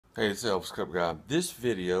Hey, it's Elvis Cup Guy. This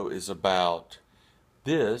video is about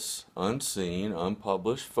this unseen,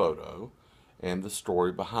 unpublished photo and the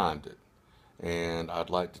story behind it. And I'd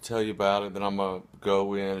like to tell you about it, then I'm going to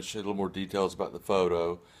go in and share a little more details about the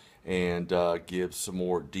photo and give some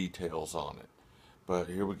more details on it. But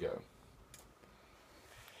here we go.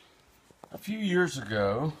 A few years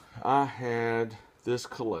ago, I had this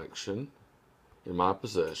collection in my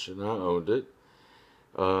possession. I owned it.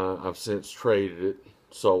 I've since traded it,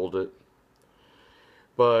 sold it,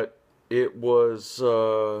 but it was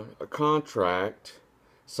a contract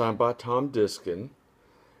signed by Tom Diskin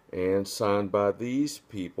and signed by these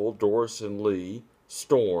people, Doris and Lee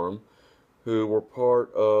Storm, who were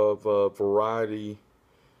part of a variety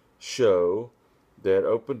show that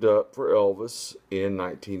opened up for Elvis in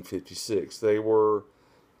 1956. They were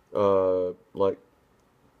like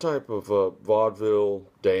type of vaudeville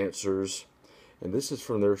dancers. And this is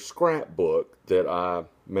from their scrapbook that I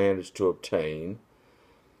managed to obtain.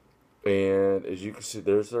 And as you can see,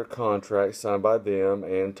 there's their contract signed by them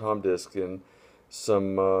and Tom Diskin.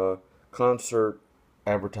 Some concert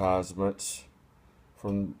advertisements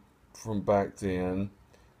from back then.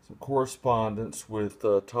 Some correspondence with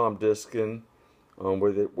Tom Diskin on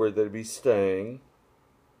where they'd be staying.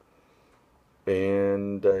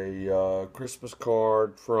 And a Christmas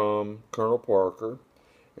card from Colonel Parker.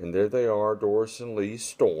 And there they are, Doris and Lee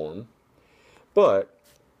Storm. But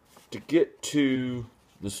to get to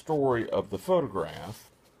the story of the photograph,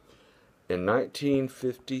 in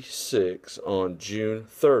 1956, on June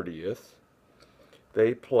 30th,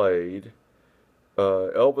 they played,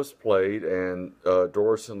 Elvis played, and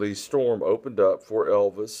Doris and Lee Storm opened up for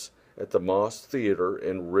Elvis at the Mosque Theater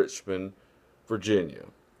in Richmond, Virginia.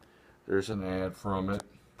 There's an ad from it.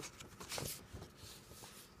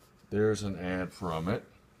 There's an ad from it.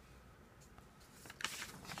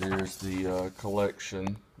 There's the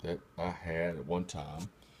collection that I had at one time.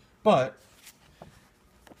 But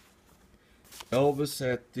Elvis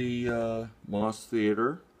at the Mosque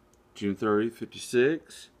Theater, June 30th,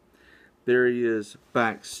 56. There he is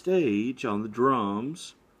backstage on the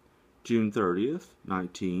drums, June 30th,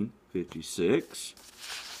 1956.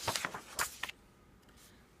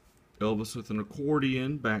 Elvis with an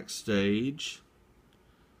accordion backstage.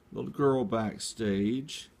 Little girl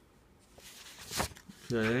backstage.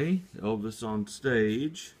 Okay, Elvis on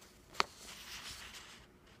stage.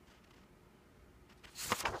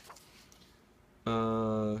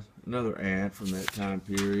 Another ad from that time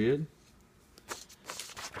period.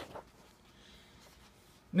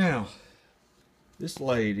 Now, this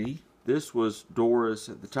lady, this was Doris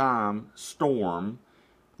at the time, Storm.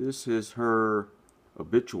 This is her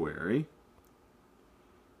obituary.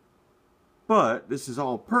 But this is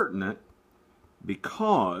all pertinent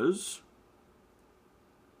because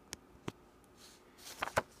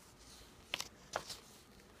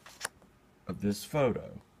of this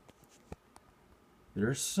photo.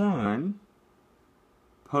 Their son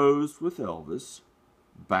posed with Elvis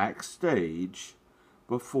backstage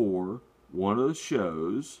before one of the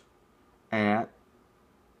shows at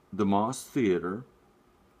the Mosque Theater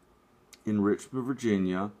in Richmond,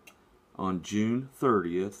 Virginia on June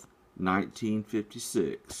 30th,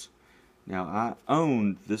 1956. Now, I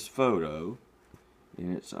owned this photo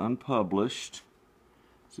and it's unpublished.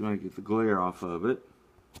 See if I can get the glare off of it.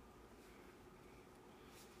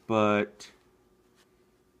 But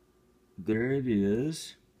there it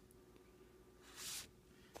is.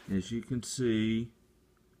 As you can see,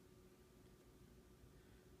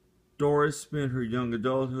 Doris spent her young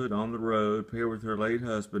adulthood on the road, paired with her late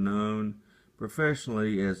husband, known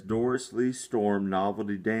professionally as Doris Lee Storm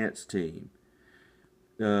Novelty Dance Team.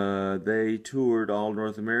 They toured all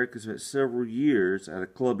North America, spent several years at a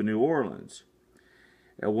club in New Orleans.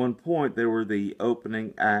 At one point, they were the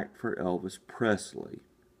opening act for Elvis Presley.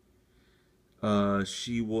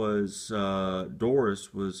 Doris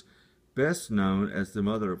was best known as the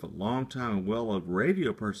mother of a longtime and well-loved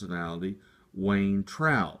radio personality, Wayne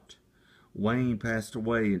Trout. Wayne passed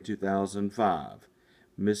away in 2005,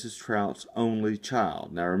 Mrs. Trout's only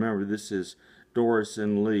child. Now remember, this is Doris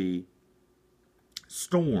and Lee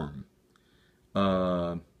Storm.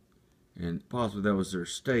 And possibly that was their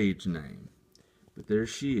stage name. But there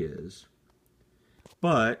she is.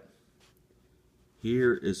 But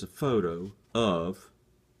here is a photo of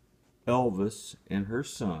Elvis and her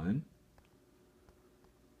son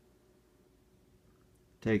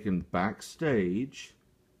taken backstage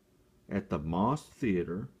at the Mosque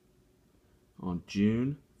Theater on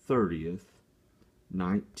June 30th,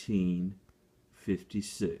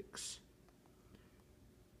 1956.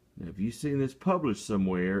 Now, if you've seen this published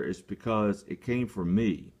somewhere, it's because it came from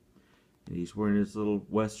me. And he's wearing his little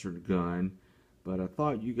Western gun. But I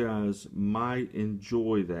thought you guys might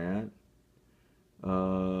enjoy that.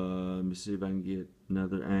 Let me see if I can get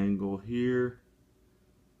another angle here.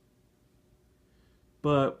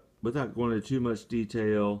 But without going into too much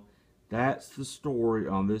detail, that's the story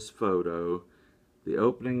on this photo. The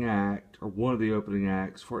opening act, or one of the opening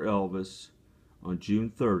acts for Elvis on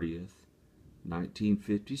June 30th,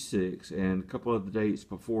 1956, and a couple of the dates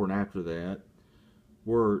before and after that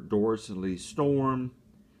were Doris and Lee Storm,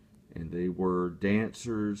 and they were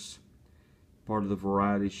dancers, part of the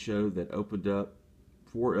variety show that opened up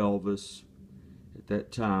for Elvis at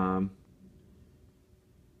that time.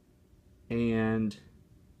 And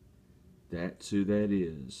that's who that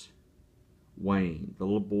is. Wayne. The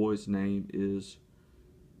little boy's name is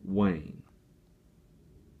Wayne.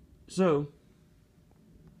 So,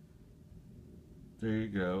 there you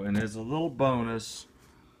go. And as a little bonus,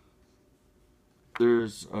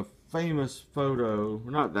 there's a famous photo,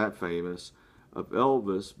 not that famous, of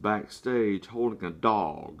Elvis backstage holding a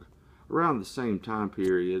dog around the same time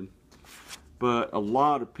period. But a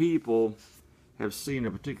lot of people have seen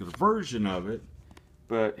a particular version of it.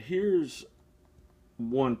 But here's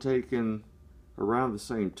one taken around the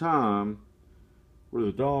same time where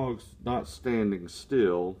the dog's not standing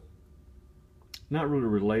still. Not really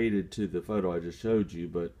related to the photo I just showed you,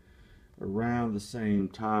 but around the same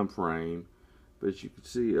time frame. But as you can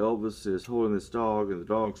see, Elvis is holding this dog and the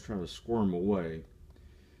dog's trying to squirm away.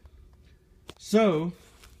 So,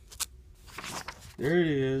 there it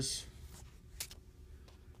is.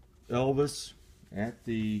 Elvis at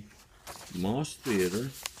the Mosque Theater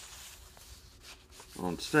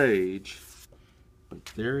on stage. But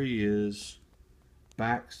there he is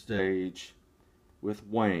backstage with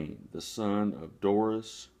Wayne, the son of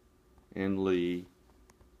Doris and Lee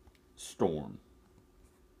Storm.